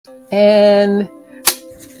And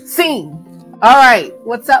scene. All right,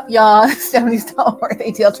 what's up, y'all? Stephanie Stallworth,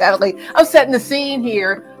 ATL Traveling. I'm setting the scene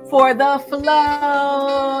here for the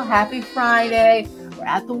flow. Happy Friday. We're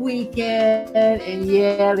at the weekend, and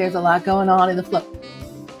yeah, there's a lot going on in the flow.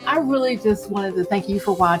 I really just wanted to thank you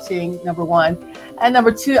for watching, number one. And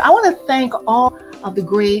number two, I want to thank all of the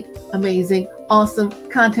great, amazing, awesome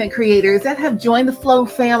content creators that have joined the Flow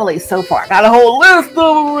family so far. Got a whole list of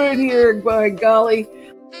them right here, by golly.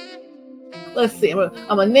 Let's see, I'm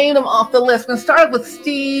gonna name them off the list. I'm gonna start with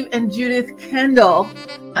Steve and Judith Kendall,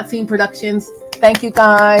 Not Seen Productions. Thank you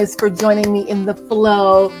guys for joining me in the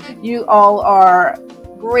flow. You all are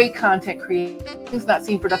great content creators. Not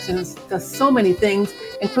Seen Productions does so many things,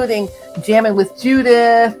 including Jamming with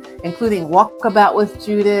Judith, including Walkabout with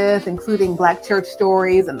Judith, including Black Church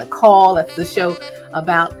Stories and The Call. That's the show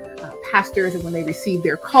about pastors and when they receive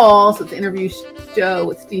their calls. It's an interview show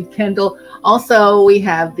with Steve Kendall. Also, we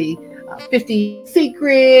have the 50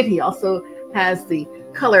 Secret. He also has the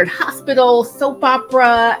Colored Hospital soap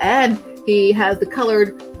opera, and he has the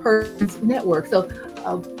Colored Persons Network. So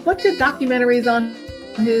a bunch of documentaries on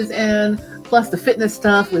his end, plus the fitness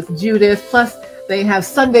stuff with Judith, plus they have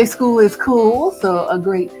Sunday School is Cool, so a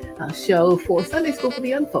great show for Sunday School for the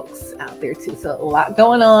young folks out there too. So a lot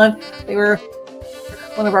going on. They were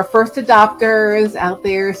one of our first adopters out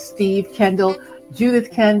there, Steve Kendall,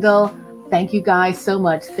 Judith Kendall. Thank you guys so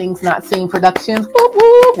much. Things Not Seen Productions. Woo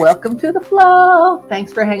woo. Welcome to the flow.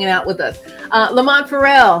 Thanks for hanging out with us. Lamont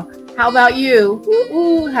Farrell, how about you? Woo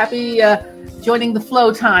woo. Happy joining the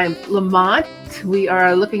flow time, Lamont. We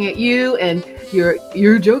are looking at you and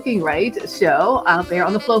You're Joking Right show out there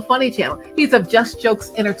on the Flow Funny channel. He's of Just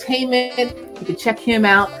Jokes Entertainment. You can check him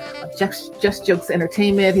out. Just Jokes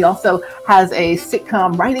Entertainment. He also has a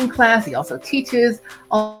sitcom writing class. He also teaches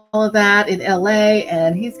all of that in LA,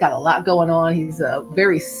 and he's got a lot going on. He's a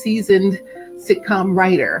very seasoned sitcom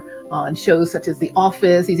writer on shows such as The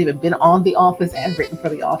Office. He's even been on The Office and written for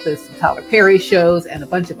The Office, Tyler Perry shows, and a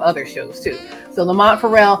bunch of other shows too. So Lamont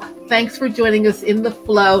Farrell, thanks for joining us in the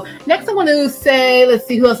flow. Next, I want to say, let's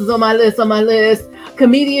see who else is on my list.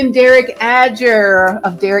 Comedian Derek Adger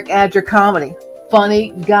of Derek Adger Comedy.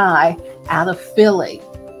 Funny guy out of Philly.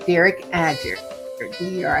 Derek Adger.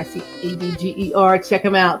 D-E-R-I-C-A-D-G-E-R. Check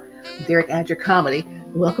him out. Derek Adger Comedy.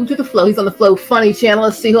 Welcome to the flow. He's on the Flow Funny channel.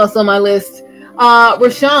 Let's see who else on my list.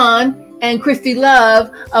 Rashawn and Christy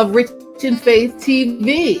Love of Rich and Faith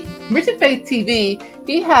TV. Rich and Faith TV,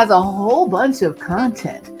 he has a whole bunch of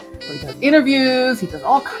content. He does interviews, he does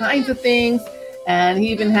all kinds of things, and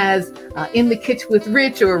he even has In the Kitchen with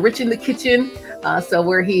Rich or Rich in the Kitchen, so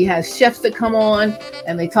where he has chefs that come on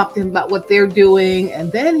and they talk to him about what they're doing.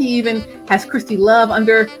 And then he even has Christy Love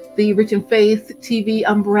under the Rich and Faith TV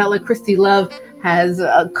umbrella. Christy Love has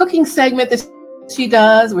a cooking segment that she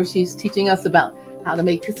does where she's teaching us about how to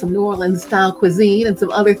make some New Orleans style cuisine and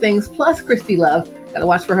some other things. Plus Christy Love, gotta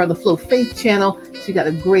watch for her the Flow Faith channel. She got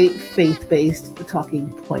a great faith-based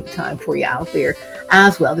talking point time for you out there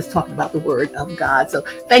as well, just talking about the word of God. So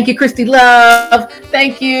thank you, Christy Love.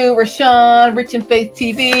 Thank you, Rashawn, Rich and Faith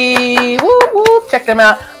TV. Woo, woo. Check them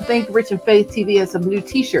out. I think Rich and Faith TV has some new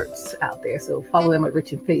t-shirts out there. So follow them at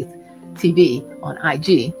Rich and Faith TV on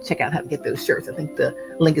IG. Check out how to get those shirts. I think the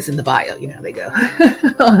link is in the bio. You know how they go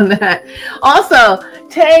on that. Also,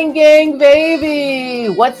 Tang Gang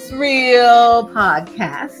Baby, What's Real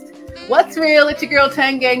podcast. What's Real? It's your girl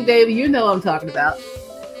Tang Gang Baby. You know what I'm talking about.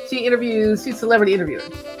 She's a celebrity interviewer.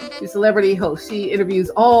 She's a celebrity host. She interviews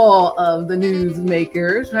all of the news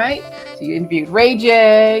makers, right? She interviewed Ray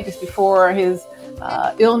J just before his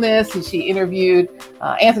illness, and she interviewed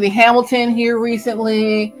Anthony Hamilton here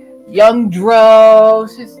recently. Young Dro.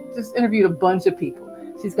 She's just interviewed a bunch of people.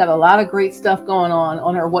 She's got a lot of great stuff going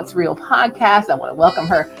on her What's Real podcast. I want to welcome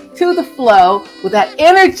her to the flow with that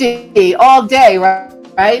energy all day,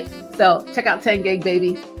 right? So check out 10 Gang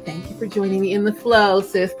Baby. Thank you for joining me in the flow,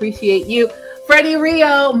 sis. Appreciate you. Freddie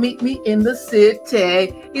Rio, meet me in the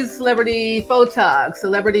city. He's a celebrity photog,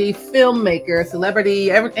 celebrity filmmaker, celebrity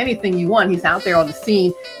anything you want. He's out there on the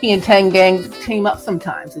scene. He and Tang Gang team up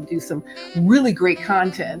sometimes and do some really great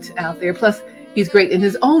content out there. Plus, he's great in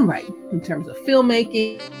his own right in terms of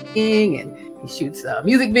filmmaking, and he shoots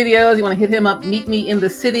music videos. You want to hit him up, Meet Me in the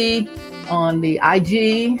City on the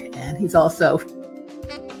IG. And he's also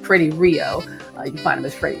Freddie Rio. You can find him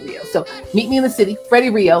as Freddie Rio. So Meet Me in the City, Freddie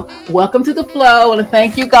Rio. Welcome to the flow. I want to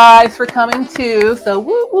thank you guys for coming too. So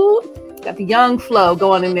woo woo. Got the young flow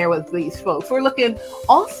going in there with these folks. We're looking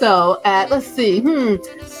also at, let's see,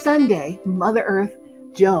 Sunday, Mother Earth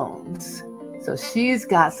Jones. So she's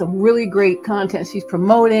got some really great content she's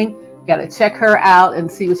promoting. Got to check her out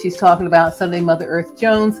and see what she's talking about. Sunday Mother Earth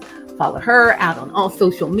Jones. Follow her out on all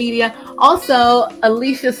social media. Also,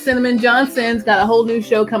 Alicia Cinnamon Johnson's got a whole new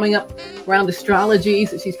show coming up around astrology.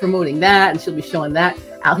 So she's promoting that, and she'll be showing that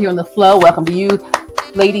out here on The Flow. Welcome to you,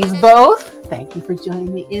 ladies both. Thank you for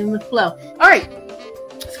joining me in The Flow. All right,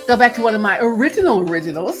 let's go back to one of my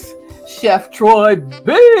originals, Chef Troy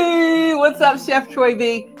B. What's up, Chef Troy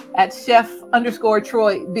B? At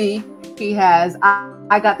Chef_Troy B. He has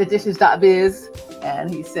I got the dishes.biz,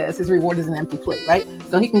 and he says his reward is an empty plate, right?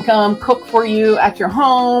 So he can come cook for you at your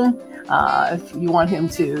home. If you want him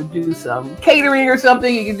to do some catering or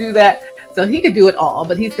something, you can do that. So he could do it all,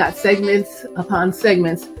 but he's got segments upon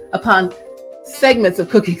segments of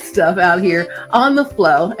cooking stuff out here on The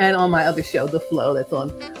Flow and on my other show, The Flow, that's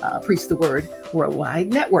on Preach the Word Worldwide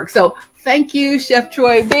Network. So thank you, Chef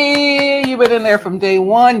Troy B. You've been in there from day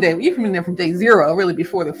one. You've been in there from day zero, really,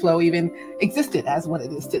 before The Flow even existed as what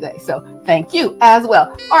it is today. So thank you as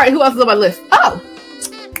well. All right, who else is on my list? Oh,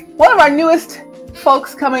 one of our newest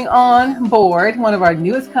folks coming on board, one of our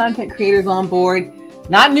newest content creators on board,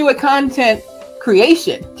 not new at content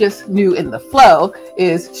creation, just new in The Flow,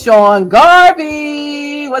 is Sean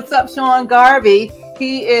Garvey. What's up, Sean Garvey?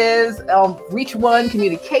 He is Reach One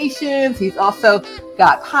Communications. He's also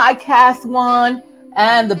got Podcast One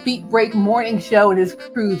and the Beat Break Morning Show and his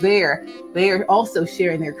crew there. They are also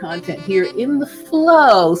sharing their content here in The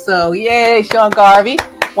Flow. So yay, Sean Garvey,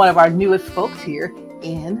 one of our newest folks here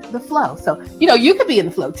in The Flow. So, you could be in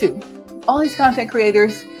The Flow too. All these content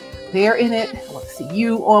creators, they're in it. I want to see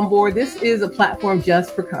you on board. This is a platform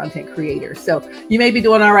just for content creators. So you may be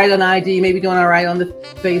doing all right on IG, you may be doing all right on the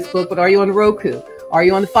Facebook, but are you on the Roku? Are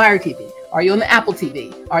you on the Fire TV? Are you on the Apple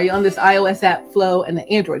TV? Are you on this iOS app Flow and the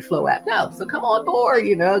Android Flow app? No. So come on board.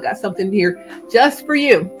 Got something here just for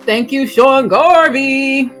you. Thank you, Sean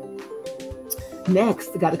Garvey.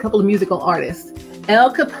 Next, I got a couple of musical artists.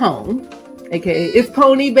 El Capone, aka It's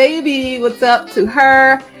Pony Baby. What's up to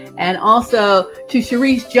her? And also to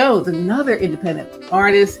Sharice Jones, another independent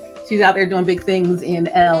artist. She's out there doing big things in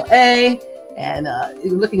LA. And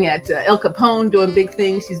looking at El Capone doing big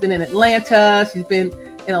things. She's been in Atlanta. She's been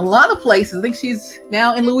in a lot of places. I think she's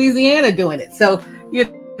now in Louisiana doing it. So, we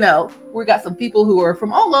got some people who are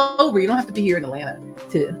from all over. You don't have to be here in Atlanta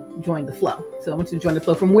to join The Flow. So I want you to join The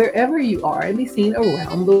Flow from wherever you are and be seen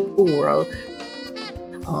around the world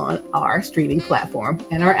on our streaming platform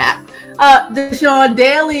and our app. Deshaun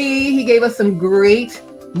Daly, he gave us some great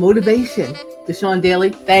motivation. Deshaun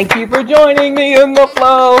Daly, thank you for joining me in The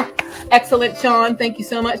Flow. Excellent, Sean. Thank you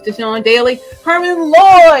so much, Deshaun Daly. Herman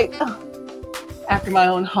Lloyd, after my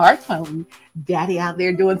own heart, my own daddy out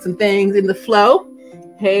there doing some things in The Flow.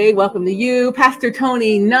 Hey, welcome to you. Pastor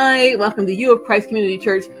Tony Knight, welcome to you of Christ Community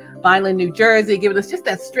Church, Vineland, New Jersey, giving us just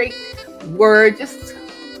that straight word, just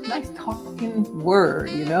nice talking word.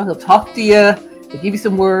 He'll talk to you, he'll give you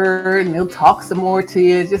some word, and he'll talk some more to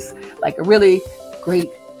you, just like a really great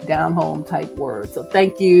down home type word. So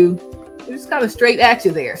thank you. Just kind of straight at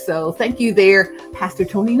you there. So thank you there, Pastor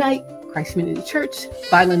Tony Knight, Christ Community Church,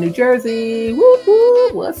 Vineland, New Jersey. Whoop,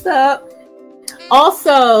 whoop, what's up?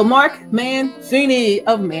 Also, Mark Mancini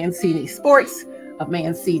of Mancini Sports, of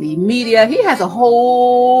Mancini Media. He has a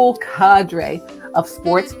whole cadre of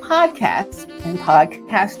sports podcasts and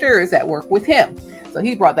podcasters that work with him. So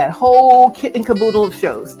he brought that whole kit and caboodle of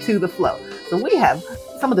shows to The Flow. So we have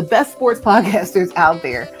some of the best sports podcasters out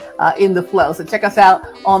there in The Flow. So check us out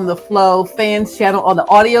on the Flow Fans channel on the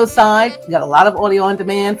audio side. We got a lot of audio on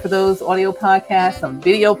demand for those audio podcasts, some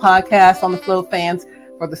video podcasts on the Flow Fans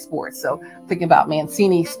for the sports. So thinking about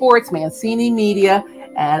Mancini Sports, Mancini Media,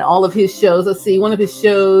 and all of his shows. Let's see, one of his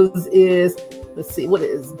shows is, what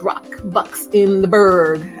is Brock Bucks in the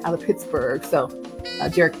Berg out of Pittsburgh. So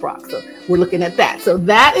Jarek Brock. So we're looking at that. So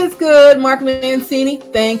that is good, Mark Mancini.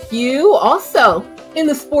 Thank you. Also in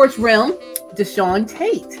the sports realm, Deshaun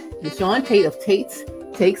Tate. Deshaun Tate of Tate's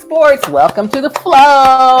Take Sports. Welcome to The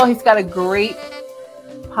Flow. He's got a great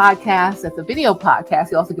podcast. That's a video podcast.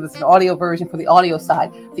 He also gives us an audio version for the audio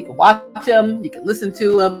side. So you can watch them, you can listen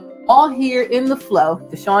to them, all here in The Flow.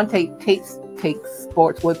 Deshaun Tate, Tate's Take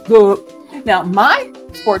Sports. What's good? Now, my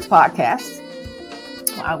sports podcast,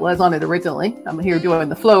 I was on it originally. I'm here doing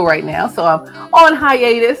The Flow right now, so I'm on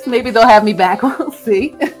hiatus. Maybe they'll have me back. We'll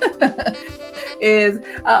see. Is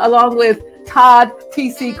along with Todd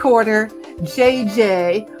TC Corner,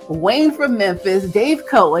 JJ, Wayne from Memphis, Dave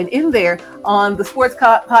Cohen in there on the sports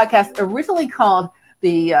podcast originally called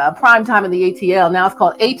the Prime Time in the ATL. Now it's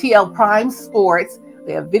called ATL Prime Sports.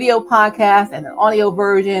 They have video podcast and an audio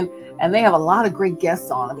version, and they have a lot of great guests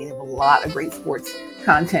on. I mean, they have a lot of great sports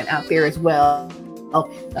content out there as well.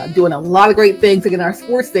 doing a lot of great things. Again, our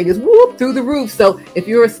sports thing is whoop through the roof. So if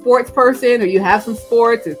you're a sports person or you have some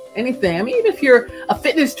sports or anything, I mean, even if you're a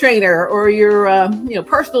fitness trainer or you're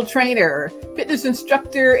personal trainer, fitness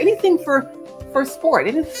instructor, anything for sport,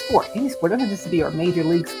 any sport, doesn't have to be our major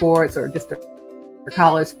league sports or just for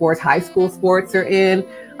college sports, high school sports are in,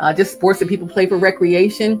 just sports that people play for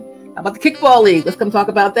recreation. How about the kickball league? Let's come talk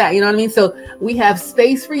about that. You know what I mean? So we have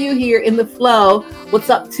space for you here in the flow. What's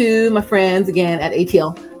up to my friends again at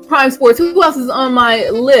ATL Prime Sports? Who else is on my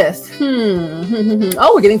list?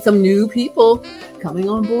 Oh, we're getting some new people coming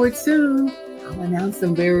on board soon. I'll announce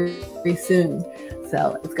them very, very soon.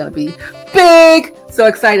 So it's going to be big. So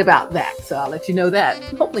excited about that. So I'll let you know that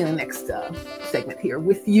hopefully in the next segment here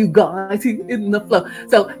with you guys in the flow.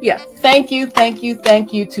 So yeah, thank you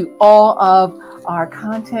to all of our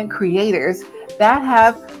content creators that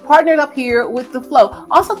have partnered up here with the flow.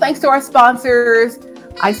 Also, thanks to our sponsors,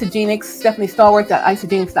 Isogenics, Stephanie Stallworth at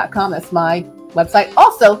isogenics.com. That's my website.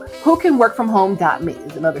 Also, whocanworkfromhome.me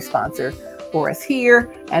is another sponsor for us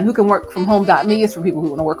here. And whocanworkfromhome.me is for people who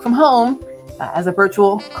want to work from home as a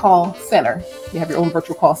virtual call center. You have your own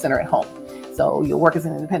virtual call center at home. So you'll work as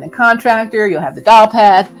an independent contractor. You'll have the dial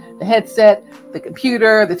pad, the headset, the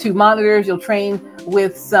computer, the 2 monitors. You'll train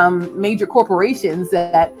with some major corporations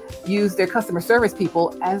that use their customer service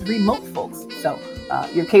people as remote folks. So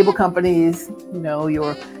your cable companies,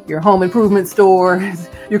 your home improvement stores,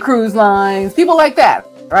 your cruise lines, people like that,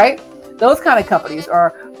 right? Those kind of companies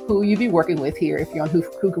are who you'd be working with here if you're on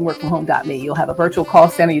whocanworkfromhome.me. You'll have a virtual call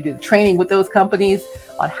center. You do the training with those companies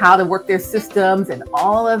on how to work their systems and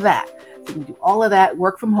all of that. So you can do all of that,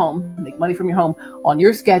 work from home, make money from your home on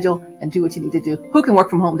your schedule, and do what you need to do.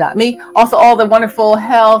 Whocanworkfromhome.me. Also, all the wonderful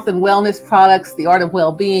health and wellness products, the art of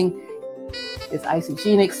well-being is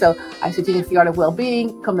Isogenics. So Isogenics, the art of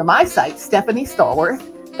well-being. Come to my site,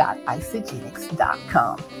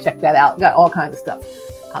 stephaniestallworth.isogenics.com. Check that out. Got all kinds of stuff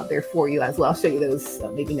out there for you as well. I'll show you those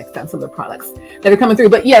maybe next time, some of the products that are coming through.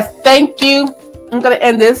 But yes, thank you. I'm going to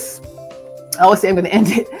end this. I always say I'm going to end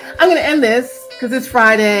it. I'm going to end this because it's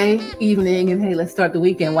Friday evening and hey, let's start the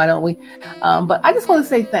weekend. Why don't we? But I just want to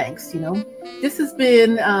say thanks. This has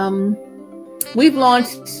been, we've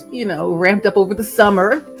launched, ramped up over the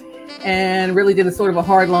summer and really did a sort of a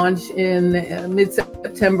hard launch in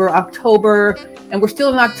mid-September, October. And we're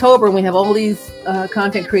still in October and we have all these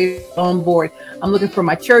content creators on board. I'm looking for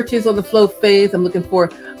my churches on the Flow Faith. I'm looking for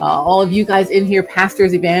all of you guys in here,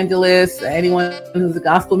 pastors, evangelists, anyone who's a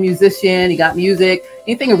gospel musician, you got music,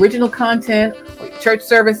 anything original content, or your church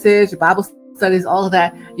services, your Bible studies, all of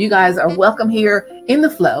that. You guys are welcome here in the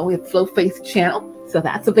Flow. We have Flow Faith channel. So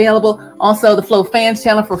that's available. Also, the Flow Fans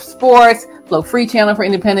channel for sports, Flow Free channel for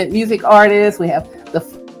independent music artists. We have the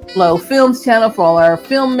Flow Films channel for all our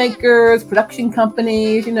filmmakers, production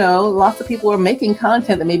companies. Lots of people are making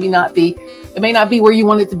content that may not be where you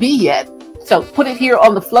want it to be yet. So put it here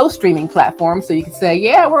on the Flow streaming platform. So you can say,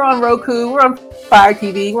 yeah, we're on Roku, we're on Fire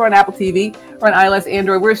TV, we're on Apple TV, we're on iOS,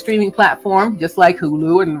 Android. We're a streaming platform, just like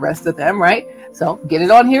Hulu and the rest of them, right? So get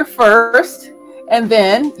it on here first. And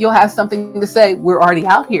then you'll have something to say, we're already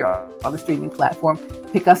out here on the streaming platform.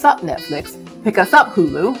 Pick us up, Netflix. Pick us up,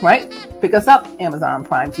 Hulu, right? Pick us up, Amazon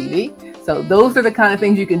Prime TV. So those are the kind of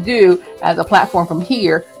things you can do as a platform from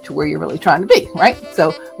here to where you're really trying to be, right?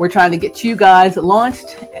 So we're trying to get you guys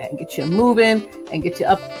launched and get you moving and get you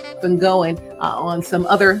up and going on some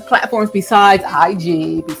other platforms besides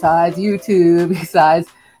IG, besides YouTube, besides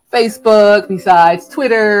Facebook, besides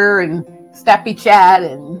Twitter and Snappy Chat,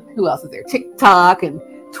 and who else is there? TikTok and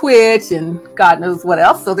Twitch and God knows what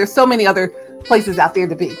else. So there's so many other places out there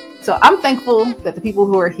to be. So I'm thankful that the people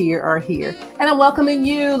who are here, and I'm welcoming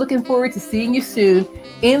you. Looking forward to seeing you soon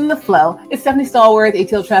in the Flow. It's Stephanie Stallworth,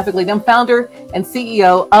 ATL Traffic Lead. I'm founder and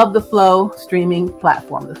CEO of the Flow streaming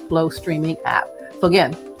platform, the Flow streaming app. So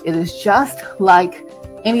again, it is just like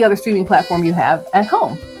any other streaming platform you have at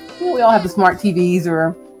home. We all have the smart TVs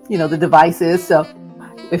or, the devices. So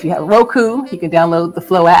if you have Roku, you can download the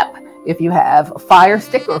Flow app. If you have a Fire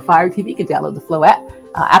Stick or a Fire TV, you can download the Flow app.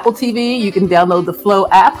 Apple TV, you can download the Flow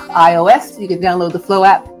app. iOS, you can download the Flow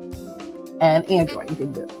app. And Android, you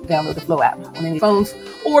can download the Flow app on any phones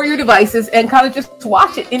or your devices and kind of just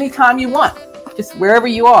watch it anytime you want, just wherever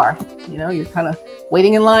you are. You're kind of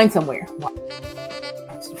waiting in line somewhere. Watch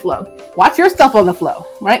the Flow. Watch your stuff on the Flow,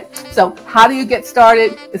 right? So how do you get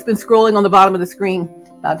started? It's been scrolling on the bottom of the screen.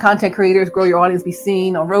 Content creators, grow your audience, be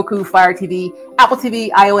seen on Roku, Fire TV, Apple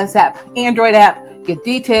TV, iOS app, Android app. Get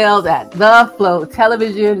details at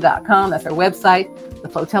TheFlowTelevision.com. That's our website,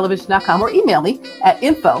 TheFlowTelevision.com, or email me at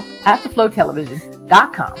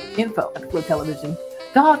info@TheFlowTelevision.com.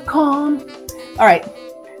 Info@TheFlowTelevision.com. All right.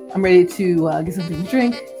 I'm ready to get something to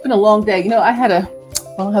drink. It's been a long day. You know, I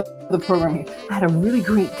don't have the program here. I had a really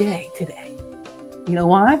great day today. You know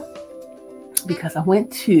why? Because I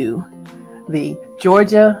went to the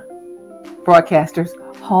Georgia Broadcasters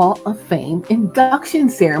Hall of Fame induction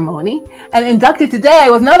ceremony, and inducted today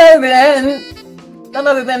was none other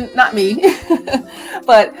than not me,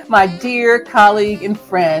 but my dear colleague and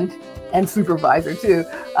friend and supervisor too,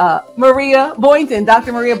 Maria Boynton.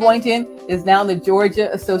 Dr. Maria Boynton is now in the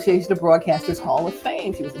Georgia Association of Broadcasters Hall of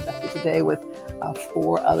Fame. She was inducted today with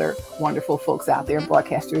 4 other wonderful folks out there,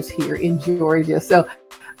 broadcasters here in Georgia. So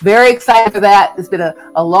very excited for that. It's been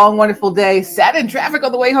a long, wonderful day. Sat in traffic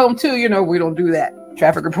on the way home too. You know, we don't do that.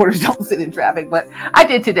 Traffic reporters don't sit in traffic, but I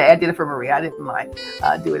did today. I did it for Maria. I didn't mind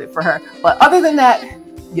doing it for her. But other than that,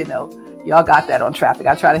 you know, y'all got that on traffic.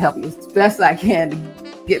 I try to help you as best I can to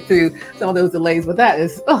get through some of those delays, but that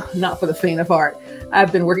is not for the faint of heart.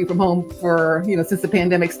 I've been working from home for, since the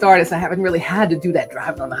pandemic started, so I haven't really had to do that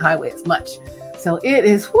driving on the highway as much. So it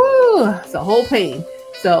is, it's a whole pain.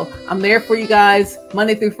 So I'm there for you guys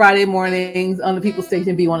Monday through Friday mornings on the People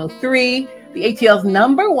Station B103, the ATL's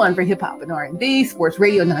 #1 for hip hop and R&B, Sports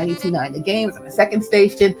Radio 92.9 The Game is on my second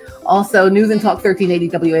station. Also News and Talk 1380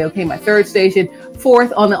 WAOK, my third station.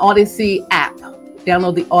 4th on the Odyssey app.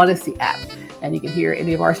 Download the Odyssey app, and you can hear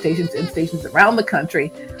any of our stations and stations around the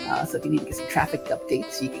country. So if you need to get some traffic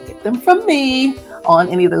updates, you can get them from me on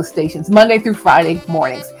any of those stations, Monday through Friday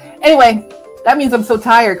mornings. Anyway, that means I'm so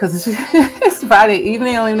tired because it's Friday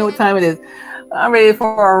evening. I don't even know what time it is. I'm ready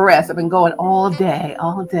for a rest. I've been going all day,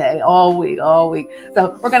 all week.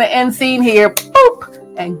 So we're going to end scene here,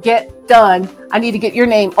 boop, and get done. I need to get your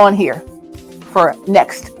name on here for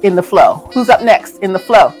next in the flow. Who's up next in the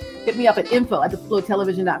flow? Hit me up at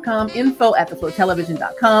info@theflowtelevision.com,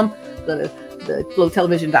 info@theflowtelevision.com. Go to the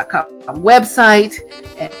TheFlowTelevision.com website,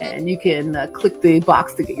 and you can click the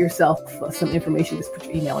box to get yourself some information. Just put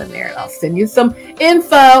your email in there, and I'll send you some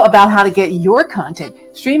info about how to get your content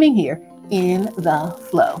streaming here in the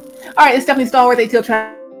flow. All right, it's Stephanie Stallworth, ATL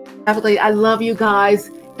Traffic Lady. I love you guys.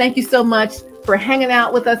 Thank you so much for hanging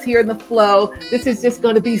out with us here in the flow. This is just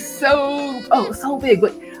going to be so big.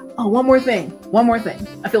 But one more thing.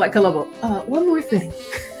 I feel like Columbo. One more thing.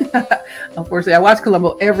 Unfortunately, I watch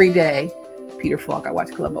Columbo every day. Peter Falk, I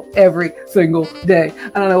watch Columbo every single day.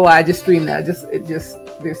 I don't know why I just stream that.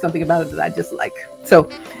 There's something about it that I just like. So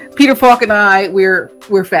Peter Falk and I, we're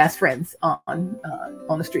fast friends on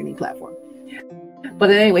the streaming platform.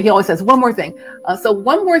 But anyway, he always says one more thing. So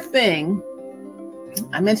one more thing,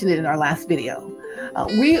 I mentioned it in our last video.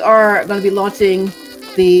 We are going to be launching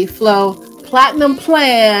the Flow Platinum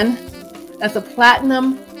Plan. That's a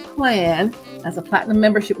platinum plan. That's a platinum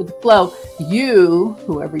membership with the Flow. You,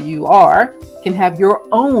 whoever you are, can have your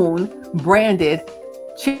own branded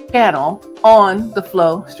channel on the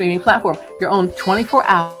Flow streaming platform. Your own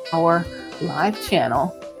 24-hour live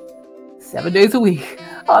channel, 7 days a week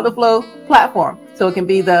on the Flow platform. So it can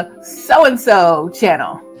be the so-and-so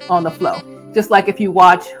channel on the Flow. Just like if you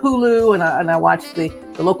watch Hulu and I watch the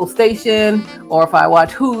local station, or if I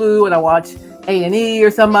watch Hulu and I watch A&E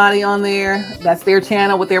or somebody on there, that's their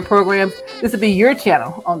channel with their programs. This will be your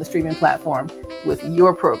channel on the streaming platform with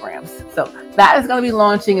your programs. So that is going to be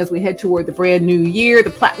launching as we head toward the brand new year,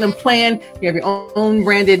 the Platinum Plan. You have your own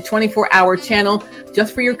branded 24-hour channel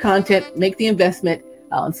just for your content. Make the investment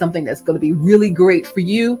on something that's going to be really great for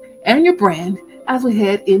you and your brand as we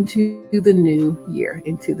head into the new year,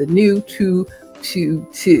 into the new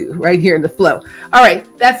 222 right here in the flow. All right,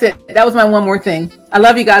 that's it. That was my one more thing. I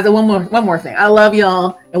love you guys. And one more thing. I love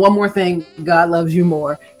y'all. And one more thing, God loves you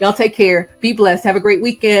more. Y'all take care. Be blessed. Have a great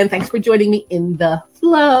weekend. Thanks for joining me in the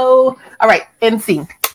flow. All right, end scene.